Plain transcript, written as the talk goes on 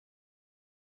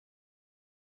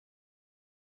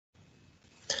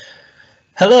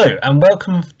Hello and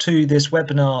welcome to this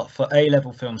webinar for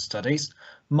A-Level Film Studies.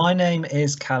 My name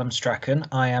is Callum Strachan.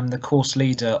 I am the course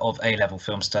leader of A-Level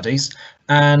Film Studies,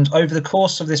 and over the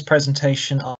course of this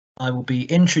presentation I will be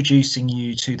introducing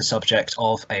you to the subject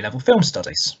of A-Level Film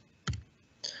Studies.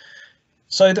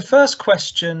 So the first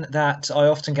question that I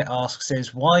often get asked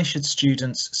is, why should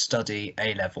students study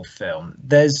A-Level film?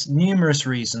 There's numerous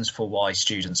reasons for why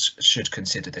students should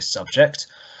consider this subject.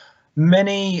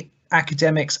 Many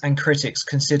academics and critics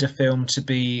consider film to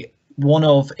be one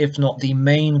of, if not the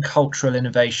main cultural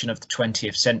innovation of the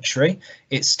 20th century.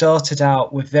 It started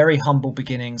out with very humble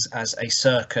beginnings as a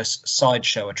circus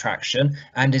sideshow attraction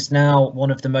and is now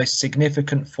one of the most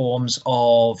significant forms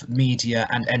of media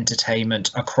and entertainment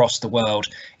across the world.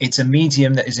 It's a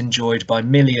medium that is enjoyed by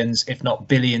millions, if not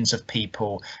billions of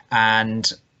people, and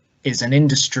is an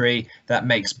industry that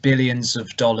makes billions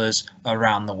of dollars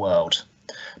around the world.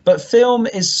 But film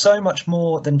is so much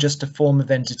more than just a form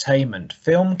of entertainment.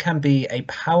 Film can be a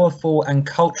powerful and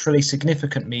culturally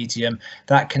significant medium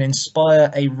that can inspire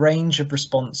a range of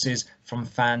responses from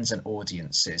fans and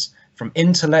audiences, from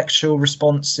intellectual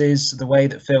responses, the way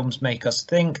that films make us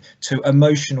think, to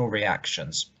emotional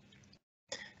reactions.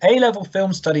 A-Level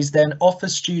Film Studies then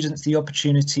offers students the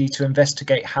opportunity to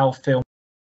investigate how film,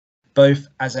 both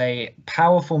as a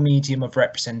powerful medium of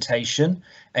representation,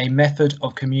 a method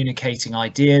of communicating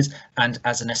ideas, and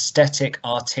as an aesthetic,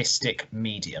 artistic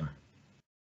medium.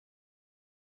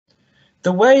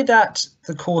 The way that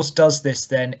the course does this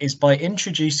then is by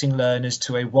introducing learners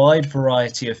to a wide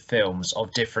variety of films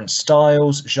of different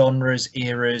styles, genres,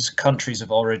 eras, countries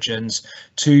of origins,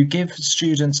 to give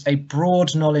students a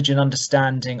broad knowledge and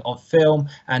understanding of film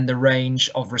and the range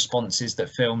of responses that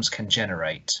films can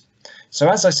generate. So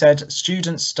as I said,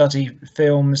 students study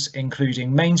films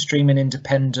including mainstream and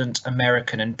independent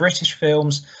American and British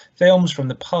films, films from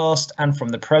the past and from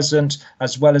the present,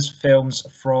 as well as films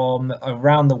from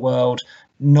around the world,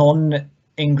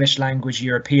 non-English language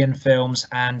European films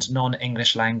and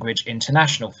non-English language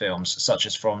international films, such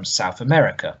as from South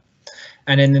America.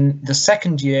 And in the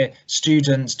second year,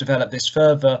 students develop this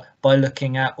further by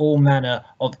looking at all manner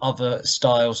of other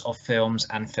styles of films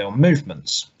and film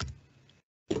movements.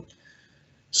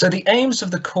 So the aims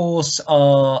of the course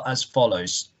are as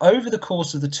follows. Over the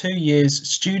course of the 2 years,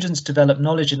 students develop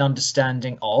knowledge and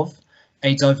understanding of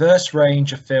a diverse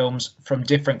range of films from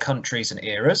different countries and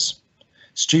eras.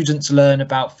 Students learn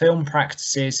about film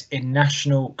practices in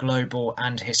national, global,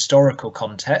 and historical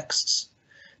contexts.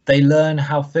 They learn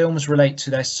how films relate to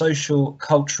their social,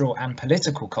 cultural, and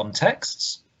political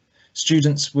contexts.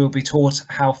 Students will be taught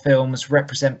how films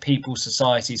represent people,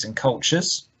 societies, and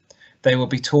cultures. They will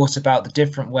be taught about the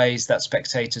different ways that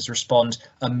spectators respond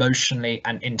emotionally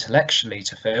and intellectually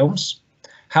to films,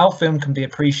 how film can be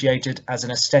appreciated as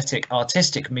an aesthetic,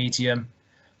 artistic medium,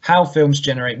 how films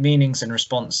generate meanings and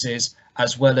responses,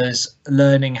 as well as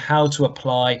learning how to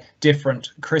apply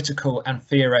different critical and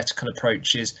theoretical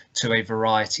approaches to a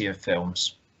variety of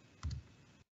films.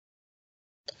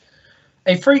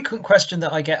 A frequent question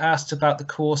that I get asked about the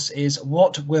course is,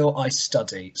 what will I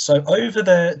study? So over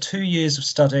the 2 years of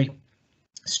study,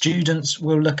 students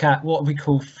will look at what we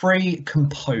call 3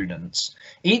 components.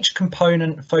 Each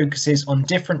component focuses on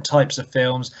different types of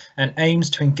films and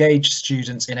aims to engage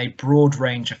students in a broad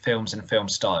range of films and film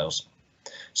styles.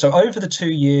 So over the 2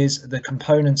 years, the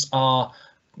components are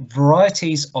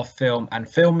varieties of film and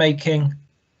filmmaking,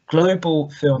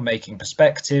 global filmmaking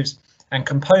perspectives, and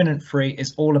component 3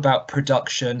 is all about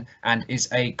production and is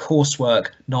a coursework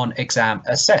non-exam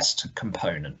assessed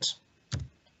component.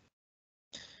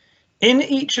 In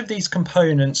each of these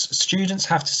components, students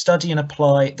have to study and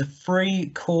apply the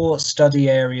 3 core study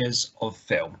areas of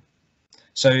film.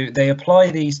 So they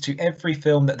apply these to every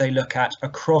film that they look at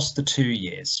across the 2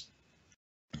 years.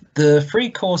 The 3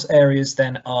 course areas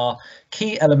then are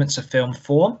key elements of film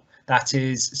form, that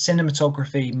is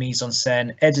cinematography,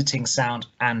 mise-en-scène, editing, sound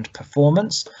and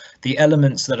performance, the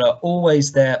elements that are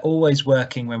always there, always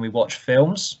working when we watch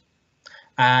films,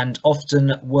 and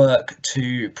often work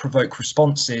to provoke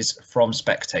responses from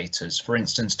spectators, for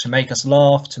instance, to make us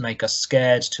laugh, to make us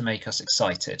scared, to make us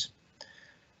excited.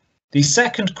 The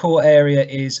second core area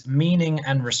is meaning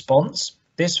and response.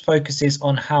 This focuses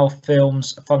on how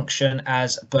films function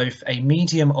as both a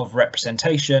medium of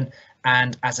representation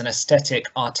and as an aesthetic,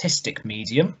 artistic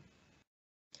medium.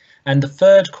 And the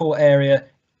third core area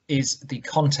is the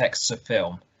contexts of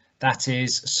film. That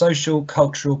is social,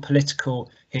 cultural, political,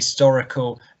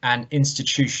 historical and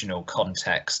institutional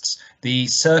contexts, the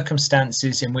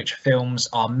circumstances in which films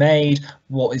are made,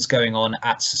 what is going on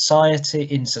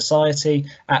in society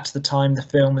at the time the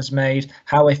film is made,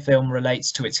 how a film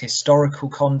relates to its historical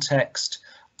context,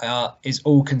 is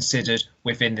all considered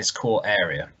within this core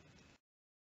area.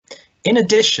 In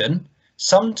addition,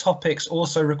 some topics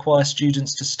also require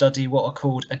students to study what are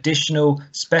called additional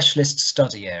specialist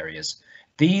study areas.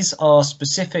 These are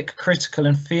specific critical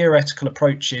and theoretical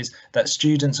approaches that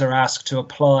students are asked to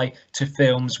apply to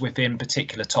films within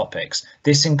particular topics.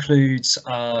 This includes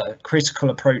critical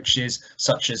approaches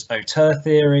such as auteur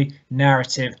theory,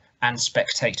 narrative, and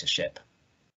spectatorship.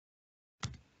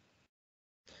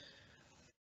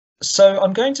 So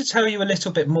I'm going to tell you a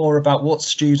little bit more about what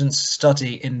students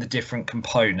study in the different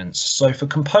components. So for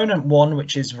component 1,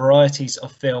 which is varieties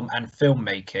of film and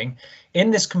filmmaking, in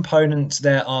this component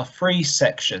there are 3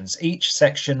 sections, each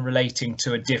section relating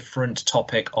to a different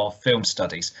topic of film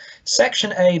studies.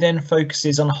 Section A then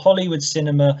focuses on Hollywood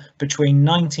cinema between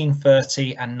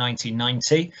 1930 and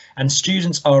 1990, and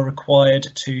students are required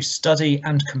to study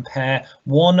and compare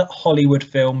one Hollywood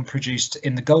film produced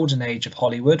in the golden age of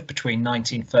Hollywood between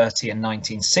 1930 and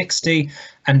 1960,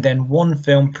 and then one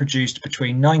film produced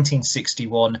between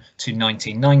 1961 to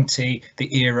 1990,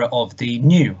 the era of the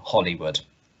new Hollywood.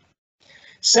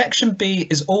 Section B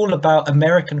is all about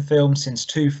American film since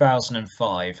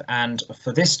 2005, and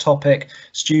for this topic,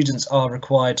 students are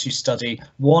required to study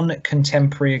one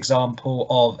contemporary example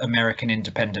of American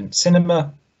independent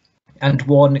cinema and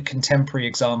one contemporary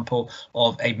example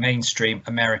of a mainstream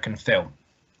American film.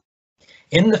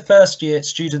 In the first year,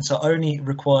 students are only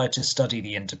required to study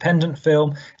the independent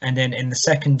film, and then in the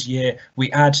second year,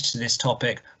 we add to this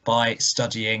topic by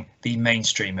studying the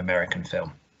mainstream American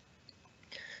film.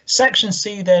 Section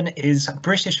C then is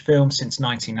British film since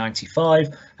 1995,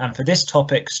 and for this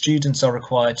topic students are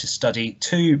required to study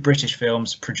 2 British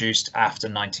films produced after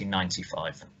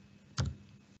 1995.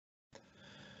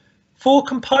 For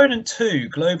component 2,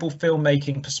 global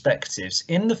filmmaking perspectives,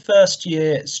 in the first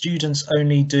year students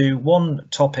only do one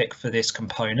topic for this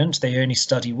component. They only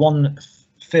study one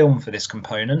film for this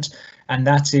component, and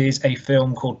that is a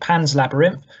film called Pan's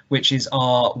Labyrinth, which is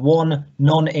our one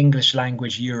non-English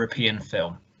language European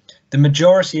film. The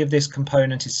majority of this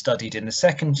component is studied in the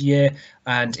second year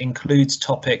and includes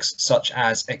topics such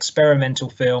as experimental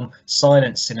film,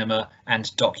 silent cinema,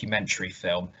 and documentary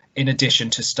film, in addition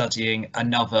to studying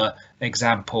another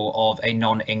example of a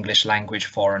non-English language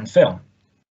foreign film.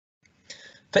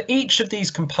 For each of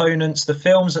these components, the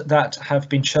films that have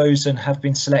been chosen have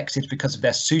been selected because of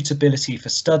their suitability for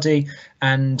study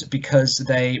and because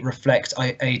they reflect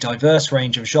a diverse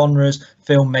range of genres,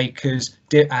 filmmakers,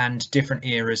 and different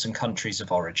eras and countries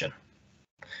of origin.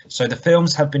 So the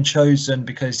films have been chosen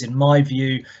because, in my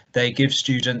view, they give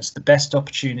students the best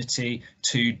opportunity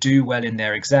to do well in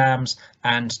their exams,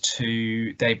 and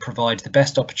they provide the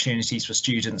best opportunities for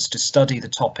students to study the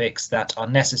topics that are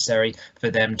necessary for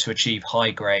them to achieve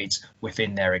high grades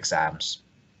within their exams.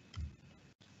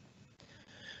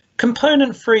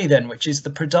 Component 3 then, which is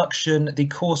the production, the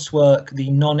coursework,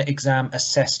 the non-exam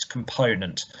assessed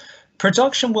component.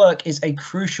 Production work is a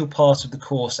crucial part of the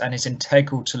course and is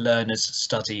integral to learners'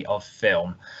 study of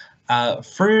film.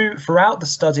 Throughout the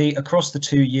study, across the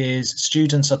 2 years,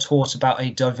 students are taught about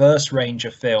a diverse range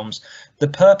of films. The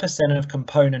purpose then of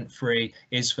component 3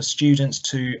 is for students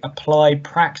to apply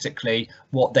practically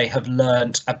what they have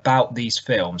learnt about these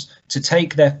films, to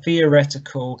take their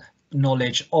theoretical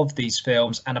knowledge of these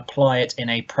films and apply it in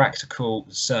a practical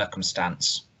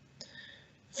circumstance.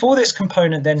 For this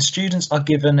component then, students are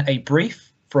given a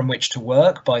brief from which to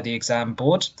work by the exam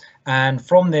board, and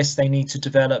from this they need to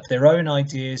develop their own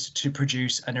ideas to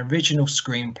produce an original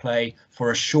screenplay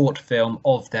for a short film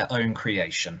of their own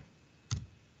creation.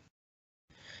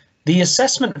 The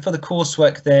assessment for the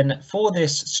coursework then, for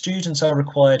this, students are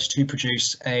required to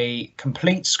produce a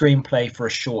complete screenplay for a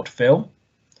short film,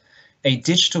 a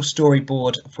digital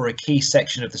storyboard for a key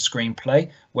section of the screenplay,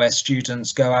 where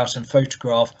students go out and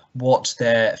photograph what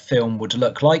their film would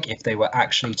look like if they were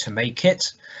actually to make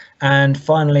it, and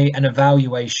finally an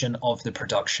evaluation of the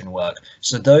production work.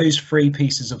 So those 3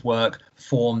 pieces of work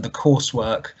form the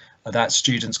coursework that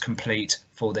students complete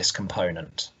for this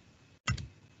component.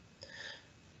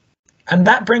 And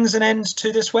that brings an end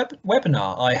to this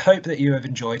webinar. I hope that you have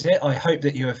enjoyed it. I hope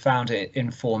that you have found it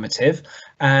informative.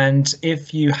 And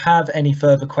if you have any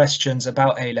further questions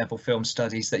about A-level film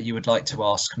studies that you would like to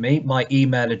ask me, my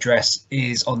email address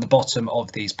is on the bottom of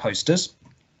these posters.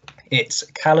 It's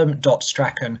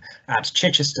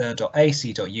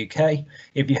callum.strachan@chichester.ac.uk.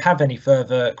 If you have any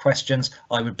further questions,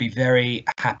 I would be very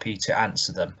happy to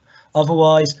answer them.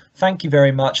 Otherwise, thank you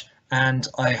very much, and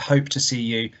I hope to see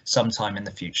you sometime in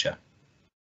the future.